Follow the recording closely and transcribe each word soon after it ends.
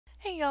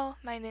Hey y'all,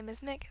 my name is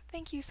Mick.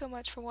 Thank you so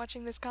much for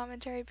watching this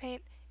commentary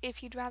paint.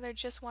 If you'd rather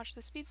just watch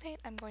the speed paint,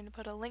 I'm going to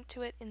put a link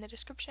to it in the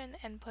description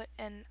and put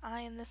an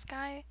eye in the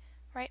sky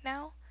right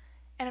now.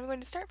 And I'm going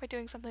to start by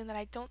doing something that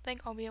I don't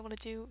think I'll be able to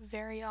do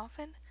very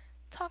often.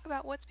 Talk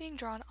about what's being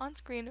drawn on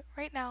screen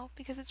right now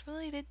because it's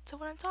related to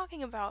what I'm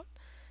talking about.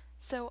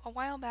 So a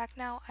while back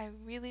now, I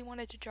really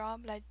wanted to draw,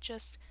 but I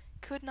just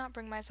could not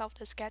bring myself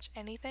to sketch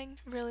anything.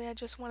 Really, I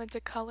just wanted to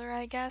color,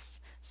 I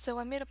guess. So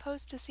I made a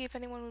post to see if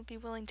anyone would be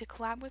willing to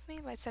collab with me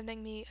by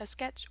sending me a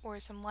sketch or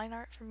some line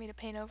art for me to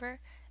paint over.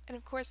 And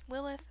of course,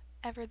 Lilith,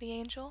 ever the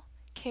angel,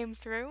 came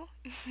through.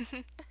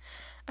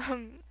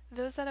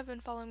 Those that have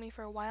been following me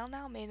for a while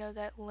now may know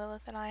that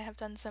Lilith and I have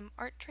done some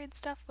art trade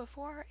stuff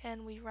before,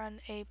 and we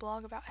run a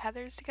blog about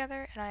heathers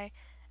together, and I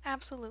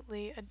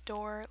absolutely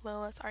adore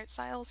Lilith's art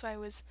style, so I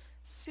was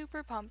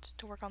super pumped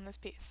to work on this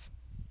piece.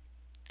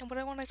 And what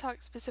I want to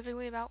talk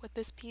specifically about with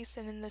this piece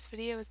and in this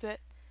video is that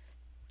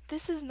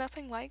this is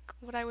nothing like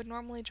what I would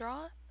normally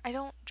draw. I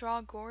don't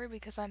draw gore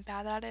because I'm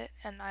bad at it,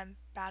 and I'm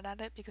bad at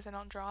it because I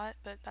don't draw it,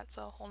 but that's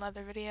a whole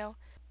nother video.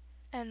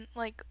 And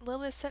like,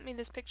 Lilith sent me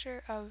this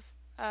picture of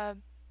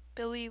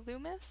Billy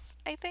Loomis,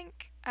 I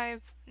think?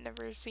 I've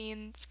never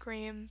seen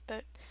Scream,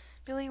 but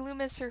Billy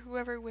Loomis or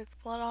whoever with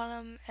blood on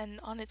him and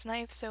on its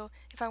knife, so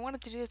if I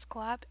wanted to do this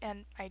collab,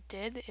 and I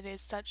did, it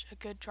is such a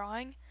good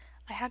drawing,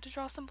 I had to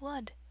draw some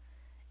blood.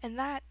 And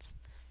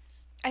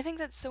I think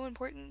that's so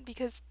important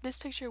because this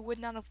picture would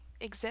not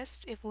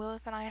exist if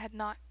Lilith and I had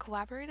not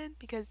collaborated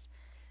because,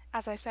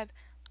 as I said,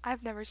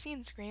 I've never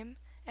seen Scream,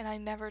 and I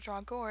never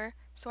draw gore,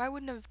 so I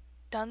wouldn't have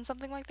done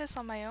something like this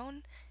on my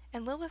own,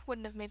 and Lilith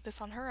wouldn't have made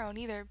this on her own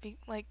either.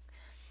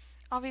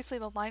 Obviously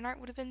the line art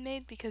would have been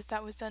made because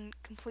that was done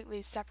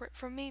completely separate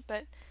from me,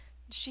 but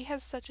she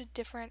has such a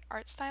different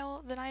art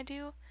style than I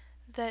do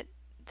that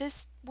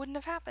this wouldn't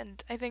have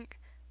happened. I think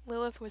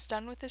Lilith was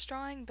done with this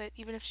drawing, but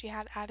even if she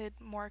had added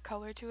more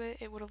color to it,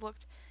 it would have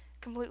looked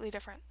completely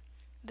different.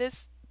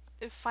 This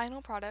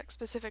final product,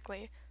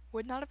 specifically,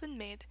 would not have been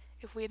made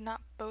if we had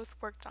not both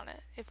worked on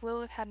it. If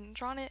Lilith hadn't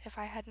drawn it, if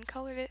I hadn't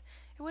colored it,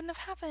 it wouldn't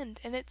have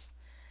happened, and it's,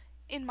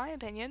 in my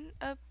opinion,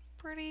 a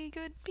pretty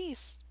good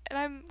piece, and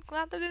I'm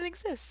glad that it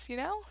exists, you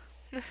know?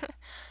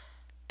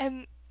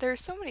 And there are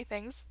so many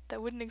things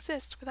that wouldn't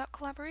exist without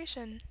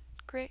collaboration.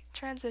 Great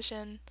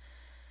transition.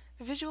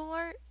 Visual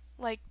art,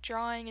 like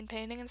drawing and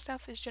painting and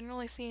stuff, is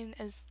generally seen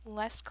as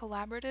less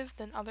collaborative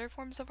than other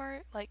forms of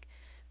art, like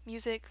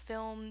music,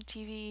 film,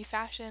 TV,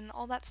 fashion,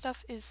 all that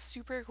stuff is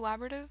super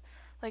collaborative.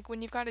 Like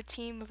when you've got a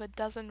team of a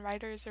dozen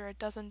writers or a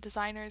dozen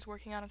designers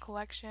working on a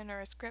collection or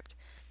a script,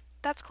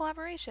 that's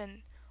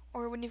collaboration.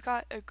 Or when you've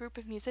got a group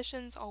of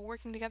musicians all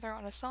working together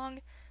on a song,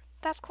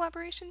 that's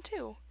collaboration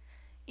too.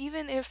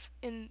 Even if,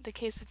 in the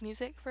case of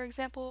music, for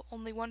example,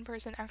 only one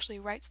person actually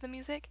writes the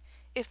music,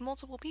 if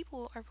multiple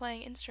people are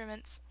playing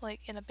instruments, like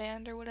in a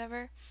band or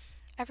whatever,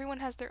 everyone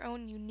has their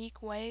own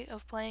unique way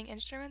of playing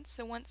instruments,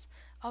 so once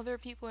other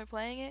people are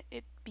playing it,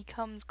 it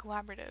becomes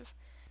collaborative.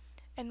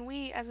 And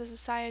we, as a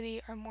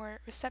society, are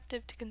more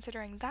receptive to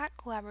considering that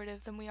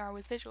collaborative than we are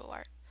with visual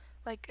art.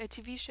 Like a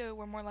TV show,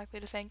 we're more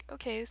likely to think,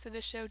 okay, so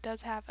this show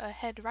does have a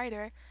head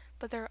writer,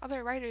 but there are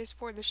other writers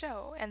for the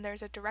show, and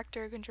there's a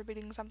director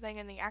contributing something,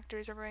 and the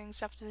actors are bringing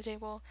stuff to the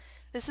table.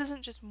 This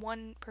isn't just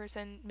one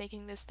person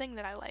making this thing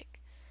that I like.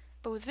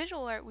 But with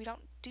visual art, we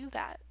don't do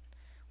that.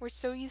 We're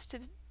so used to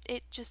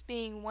it just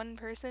being one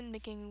person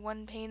making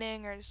one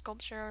painting or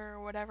sculpture or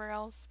whatever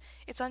else.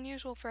 It's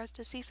unusual for us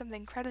to see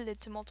something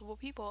credited to multiple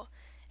people.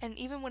 And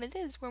even when it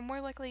is, we're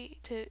more likely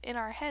to, in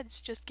our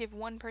heads, just give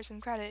one person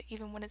credit,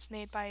 even when it's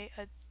made by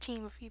a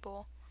team of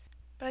people.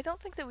 But I don't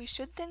think that we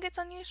should think it's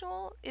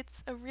unusual.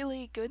 It's a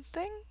really good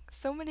thing.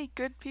 So many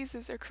good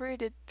pieces are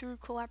created through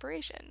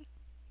collaboration.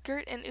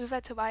 Gert and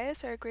Uwe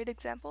Tobias are a great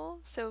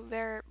example. So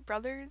they're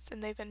brothers,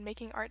 and they've been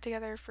making art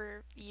together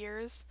for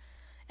years.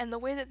 And the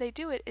way that they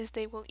do it is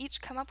they will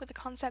each come up with a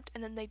concept,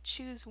 and then they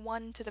choose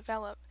one to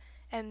develop.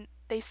 And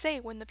they say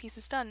when the piece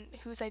is done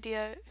whose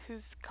idea,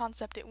 whose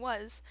concept it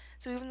was.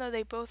 So even though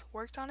they both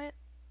worked on it,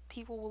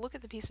 people will look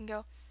at the piece and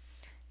go,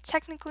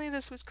 technically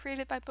this was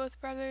created by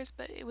both brothers,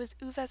 but it was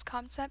Uwe's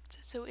concept,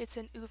 so it's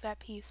an Uwe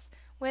piece.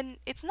 When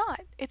it's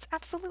not. It's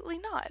absolutely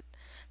not.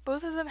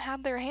 Both of them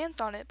had their hands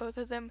on it. Both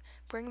of them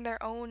bring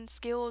their own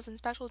skills and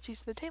specialties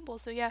to the table,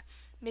 so yeah,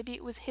 maybe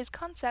it was his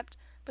concept,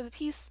 but the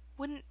piece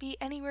wouldn't be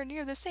anywhere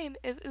near the same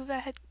if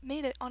Uwe had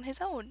made it on his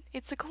own.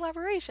 It's a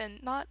collaboration,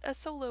 not a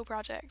solo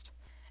project.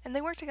 And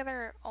they work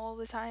together all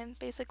the time,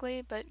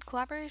 basically, but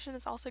collaboration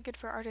is also good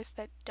for artists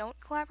that don't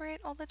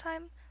collaborate all the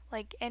time.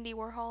 Like Andy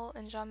Warhol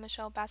and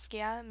Jean-Michel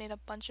Basquiat made a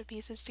bunch of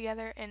pieces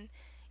together, and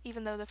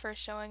even though the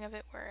first showing of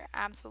it were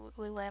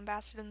absolutely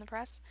lambasted in the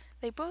press,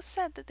 they both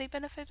said that they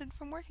benefited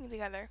from working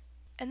together.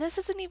 And this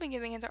isn't even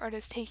getting into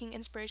artists taking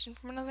inspiration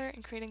from another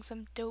and creating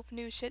some dope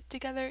new shit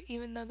together,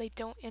 even though they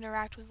don't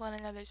interact with one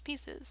another's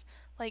pieces.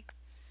 Like,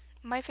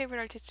 my favorite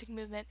artistic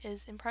movement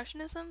is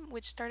Impressionism,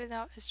 which started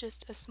out as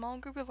just a small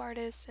group of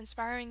artists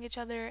inspiring each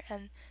other,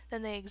 and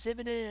then they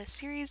exhibited a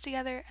series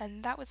together,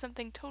 and that was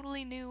something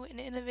totally new and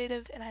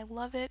innovative, and I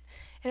love it,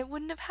 and it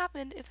wouldn't have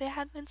happened if they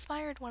hadn't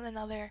inspired one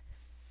another.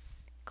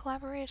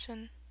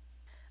 Collaboration.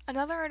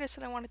 Another artist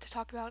that I wanted to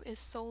talk about is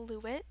Sol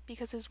LeWitt,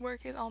 because his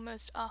work is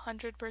almost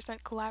 100%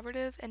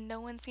 collaborative and no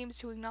one seems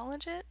to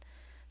acknowledge it.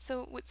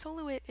 So what Sol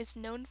LeWitt is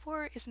known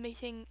for is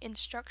making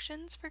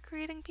instructions for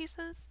creating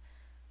pieces.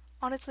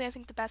 Honestly, I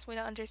think the best way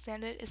to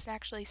understand it is to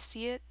actually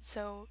see it,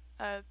 so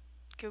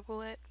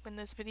Google it when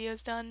this video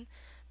is done.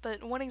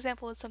 But one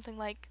example is something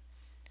like,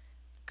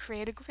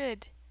 create a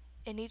grid.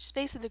 In each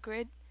space of the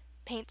grid,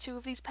 paint two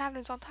of these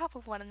patterns on top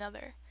of one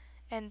another.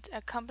 And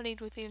accompanied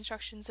with the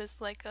instructions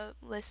is like a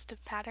list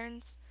of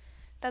patterns.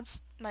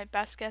 That's my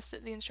best guess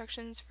at the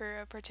instructions for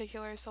a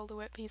particular Sol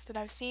LeWitt piece that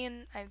I've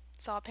seen. I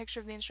saw a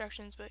picture of the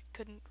instructions but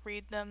couldn't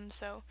read them,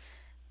 so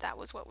that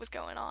was what was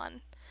going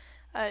on.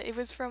 It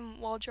was from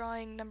wall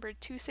drawing number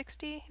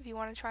 260, if you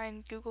want to try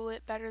and Google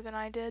it better than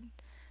I did.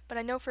 But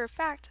I know for a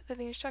fact that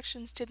the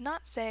instructions did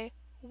not say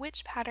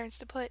which patterns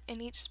to put in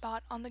each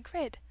spot on the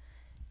grid.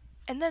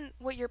 And then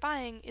what you're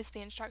buying is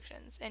the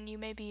instructions, and you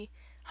maybe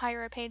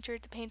hire a painter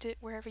to paint it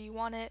wherever you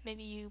want it,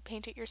 maybe you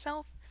paint it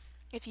yourself.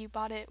 If you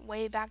bought it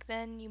way back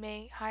then, you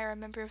may hire a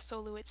member of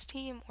Sol LeWitt's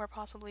team, or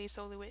possibly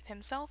Sol LeWitt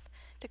himself,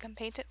 to come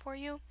paint it for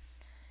you.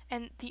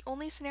 And the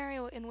only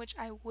scenario in which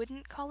I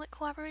wouldn't call it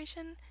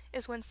collaboration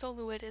is when Sol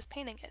LeWitt is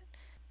painting it.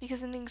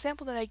 Because in the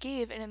example that I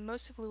gave, and in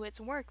most of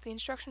LeWitt's work, the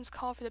instructions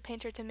call for the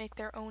painter to make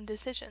their own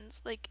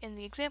decisions. Like in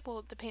the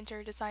example, the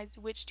painter decides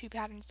which two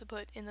patterns to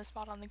put in the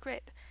spot on the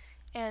grid.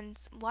 And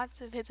lots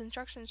of his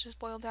instructions just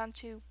boil down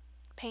to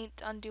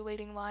paint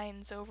undulating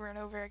lines over and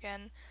over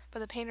again, but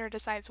the painter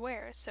decides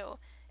where, so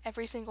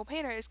every single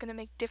painter is going to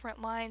make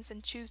different lines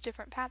and choose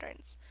different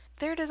patterns.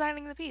 They're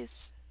designing the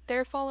piece.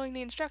 They're following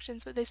the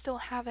instructions, but they still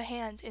have a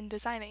hand in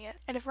designing it.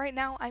 And if right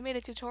now I made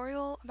a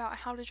tutorial about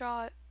how to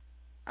draw,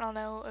 I don't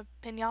know, a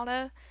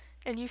piñata,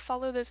 and you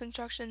follow those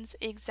instructions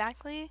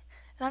exactly,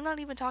 and I'm not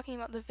even talking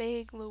about the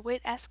vague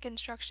LeWitt-esque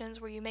instructions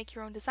where you make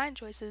your own design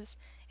choices,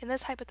 in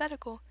this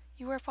hypothetical,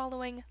 you are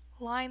following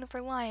line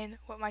for line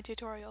what my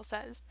tutorial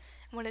says.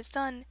 And when it's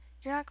done,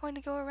 you're not going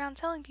to go around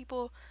telling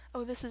people,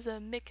 oh, this is a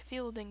Mick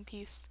Fielding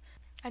piece.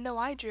 I know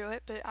I drew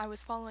it, but I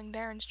was following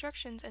their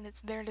instructions and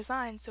it's their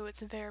design, so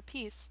it's their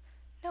piece.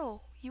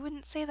 No, you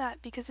wouldn't say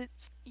that because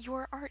it's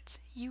your art.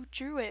 You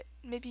drew it.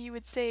 Maybe you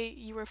would say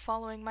you were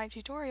following my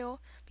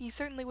tutorial, but you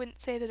certainly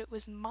wouldn't say that it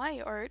was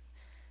my art.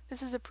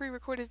 This is a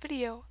pre-recorded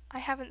video. I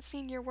haven't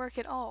seen your work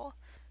at all.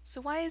 So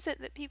why is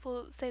it that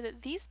people say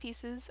that these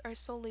pieces are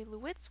solely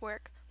LeWitt's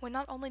work, when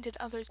not only did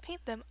others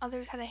paint them,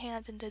 others had a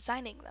hand in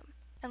designing them?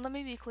 And let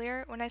me be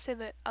clear, when I say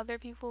that other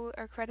people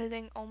are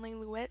crediting only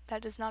LeWitt,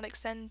 that does not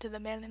extend to the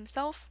man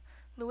himself.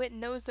 LeWitt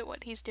knows that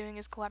what he's doing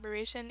is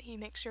collaboration. He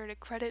makes sure to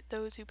credit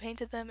those who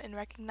painted them and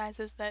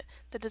recognizes that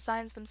the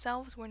designs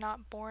themselves were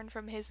not born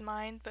from his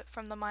mind, but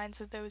from the minds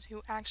of those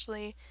who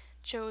actually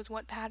chose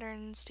what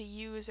patterns to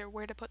use or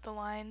where to put the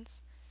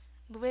lines.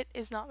 LeWitt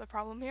is not the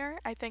problem here.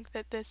 I think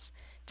that this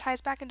ties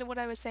back into what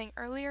I was saying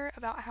earlier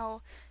about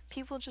how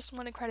people just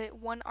want to credit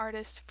one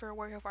artist for a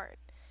work of art.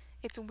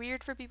 It's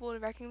weird for people to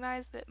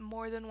recognize that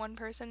more than one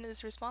person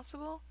is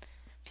responsible.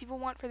 People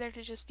want for there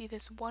to just be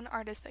this one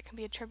artist that can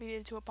be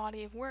attributed to a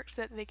body of work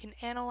so that they can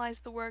analyze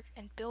the work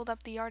and build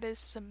up the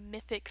artist as a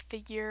mythic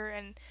figure,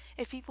 and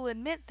if people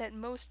admit that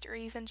most or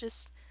even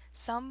just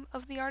some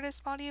of the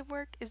artist's body of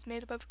work is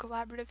made up of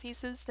collaborative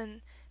pieces,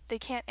 then they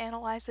can't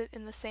analyze it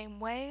in the same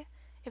way.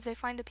 If they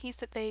find a piece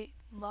that they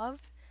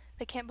love,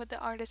 they can't put the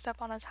artist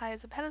up on as high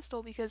as a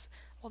pedestal because,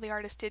 while the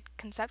artist did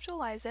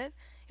conceptualize it,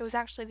 it was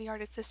actually the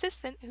artist's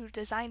assistant who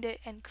designed it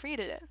and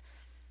created it.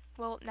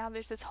 Well, now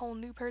there's this whole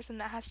new person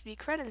that has to be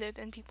credited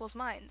in people's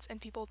minds,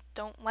 and people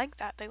don't like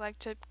that. They like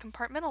to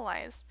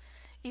compartmentalize.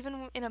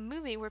 Even in a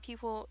movie where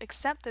people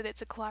accept that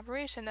it's a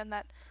collaboration and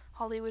that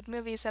Hollywood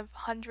movies have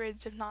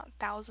hundreds, if not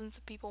thousands,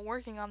 of people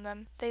working on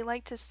them, they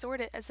like to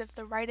sort it as if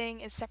the writing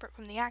is separate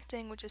from the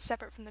acting, which is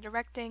separate from the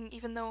directing,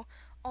 even though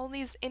all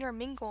these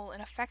intermingle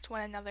and affect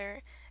one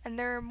another, and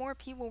there are more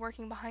people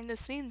working behind the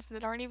scenes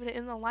that aren't even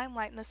in the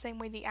limelight in the same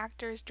way the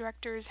actors,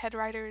 directors, head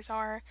writers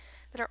are,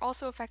 that are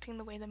also affecting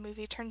the way the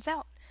movie turns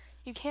out.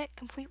 You can't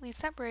completely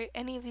separate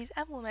any of these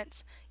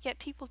elements, yet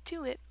people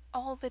do it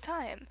all the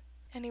time.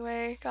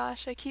 Anyway,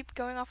 gosh, I keep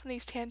going off on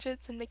these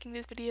tangents and making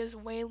these videos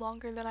way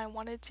longer than I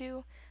wanted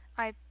to.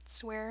 I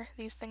swear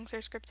these things are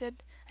scripted.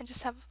 I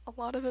just have a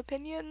lot of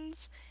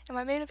opinions, and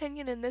my main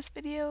opinion in this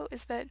video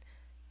is that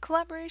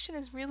collaboration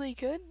is really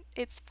good,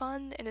 it's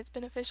fun, and it's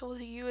beneficial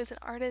to you as an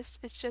artist.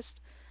 It's just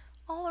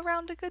all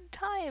around a good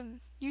time.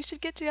 You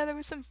should get together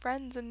with some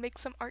friends and make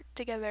some art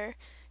together.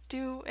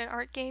 Do an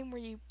art game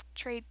where you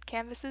trade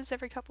canvases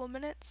every couple of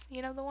minutes,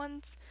 you know the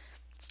ones?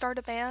 Start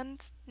a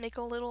band, make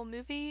a little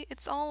movie.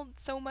 It's all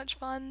so much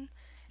fun.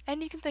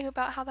 And you can think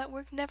about how that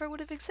work never would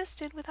have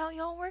existed without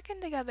y'all working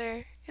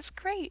together. It's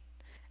great.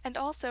 And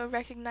also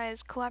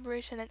recognize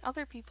collaboration in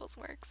other people's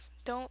works.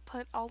 Don't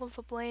put all of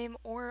the blame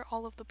or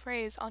all of the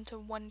praise onto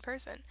one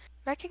person.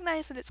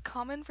 Recognize that it's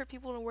common for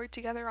people to work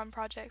together on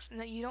projects and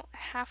that you don't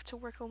have to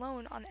work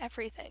alone on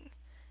everything.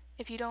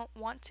 If you don't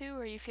want to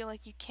or you feel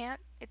like you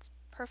can't, it's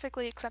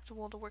perfectly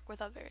acceptable to work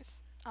with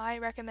others. I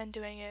recommend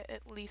doing it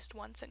at least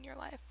once in your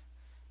life.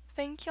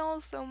 Thank y'all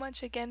so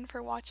much again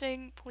for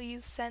watching.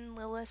 Please send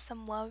Lilith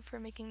some love for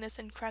making this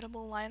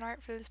incredible line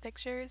art for this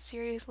picture.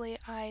 Seriously,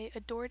 I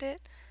adored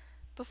it.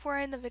 Before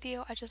I end the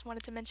video, I just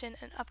wanted to mention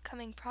an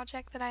upcoming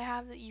project that I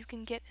have that you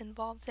can get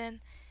involved in.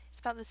 It's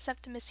about the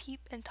Septimus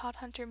Heap and Todd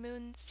Hunter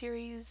Moon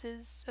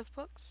series of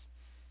books.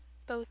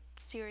 Both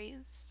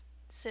series.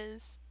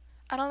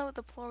 I don't know what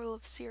the plural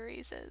of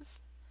series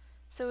is.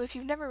 So if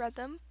you've never read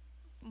them,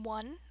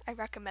 one, I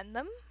recommend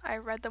them. I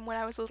read them when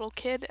I was a little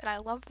kid and I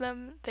loved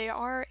them. They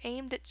are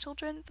aimed at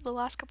children, but the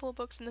last couple of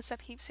books in the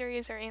Sep Heap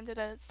series are aimed at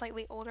a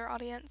slightly older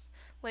audience,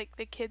 like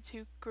the kids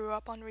who grew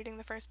up on reading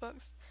the first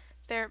books.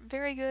 They're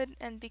very good,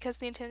 and because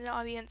the intended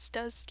audience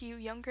does skew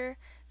younger,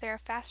 they're a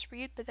fast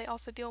read, but they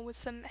also deal with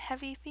some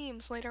heavy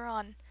themes later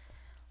on.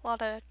 A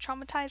lot of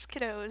traumatized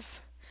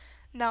kiddos.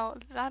 Now,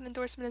 that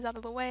endorsement is out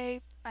of the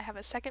way, I have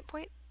a second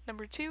point,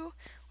 number 2,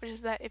 which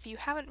is that if you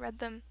haven't read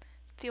them,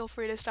 feel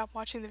free to stop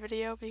watching the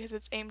video because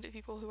it's aimed at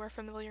people who are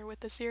familiar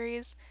with the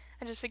series.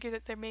 I just figured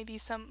that there may be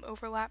some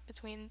overlap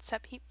between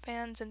Sep Heap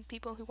fans and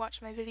people who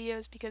watch my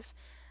videos because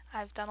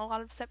I've done a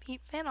lot of Sep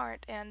Heap fan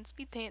art and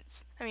speed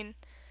paints. I mean,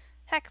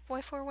 heck,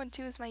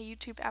 Boy412 is my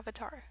YouTube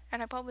avatar,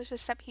 and I published a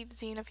Sep Heap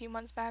zine a few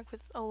months back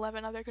with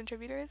 11 other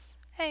contributors.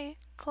 Hey,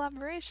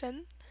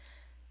 collaboration!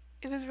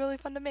 It was really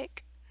fun to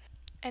make.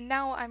 And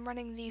now I'm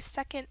running the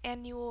second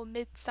annual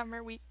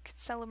Midsummer Week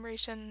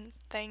celebration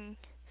thing.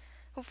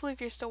 Hopefully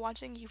if you're still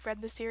watching, you've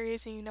read the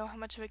series and you know how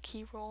much of a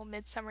key role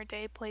Midsummer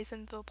Day plays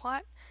into the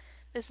plot.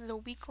 This is a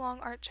week-long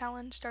art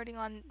challenge starting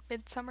on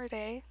Midsummer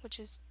Day, which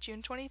is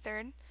June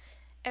 23rd.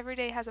 Every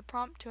day has a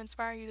prompt to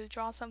inspire you to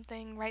draw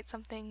something, write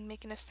something,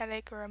 make an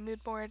aesthetic or a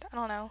mood board, I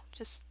don't know,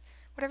 just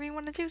whatever you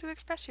want to do to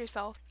express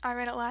yourself. I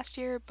ran it last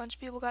year, a bunch of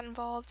people got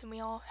involved, and we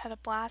all had a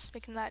blast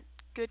making that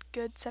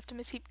good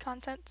Septimus Heap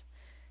content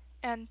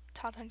and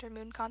Todd Hunter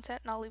Moon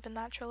content, and I'll leave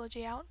that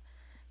trilogy out.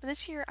 But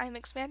this year, I'm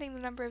expanding the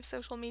number of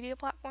social media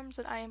platforms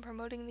that I am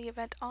promoting the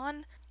event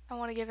on. I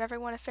want to give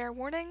everyone a fair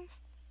warning.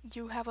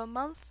 You have a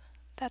month.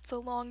 That's a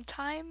long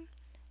time.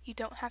 You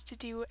don't have to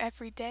do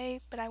every day,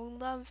 but I would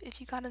love if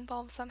you got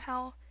involved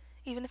somehow,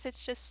 even if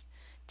it's just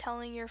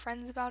telling your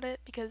friends about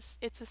it, because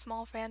it's a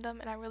small fandom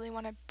and I really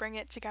want to bring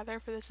it together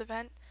for this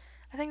event.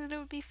 I think that it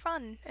would be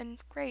fun and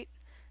great,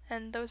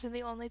 and those are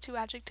the only 2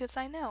 adjectives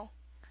I know.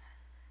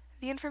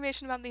 The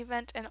information about the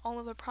event and all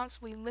of the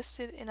prompts will be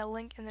listed in a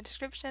link in the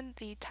description.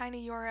 The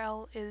tiny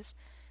URL is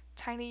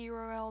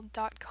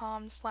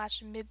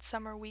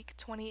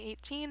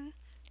tinyurl.com/midsummerweek2018,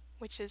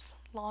 which is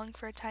long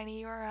for a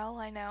tiny URL,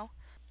 I know.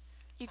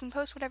 You can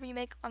post whatever you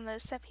make on the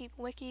Sep Heap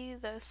wiki,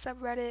 the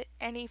subreddit,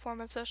 any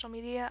form of social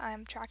media.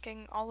 I'm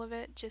tracking all of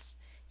it. Just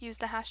use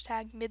the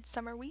hashtag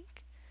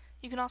midsummerweek.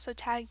 You can also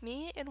tag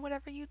me in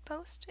whatever you'd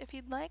post if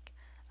you'd like.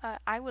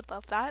 I would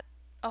love that.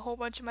 A whole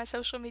bunch of my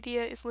social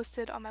media is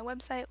listed on my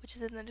website, which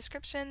is in the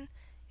description.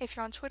 If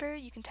you're on Twitter,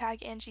 you can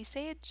tag Angie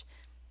Sage.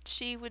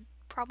 She would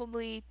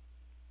probably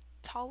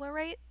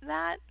tolerate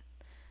that.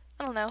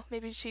 I don't know,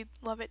 maybe she'd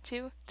love it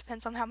too.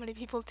 Depends on how many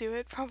people do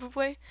it,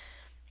 probably.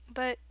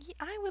 But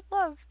I would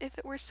love if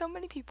it were so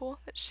many people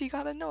that she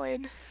got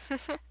annoyed.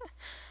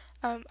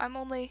 I'm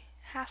only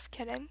half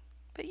kidding.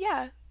 But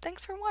yeah,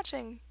 thanks for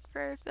watching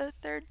for the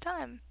 3rd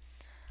time.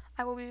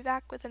 I will be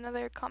back with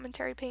another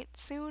commentary paint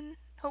soon,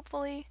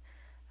 hopefully.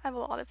 I have a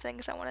lot of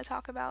things I want to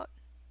talk about.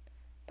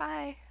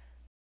 Bye!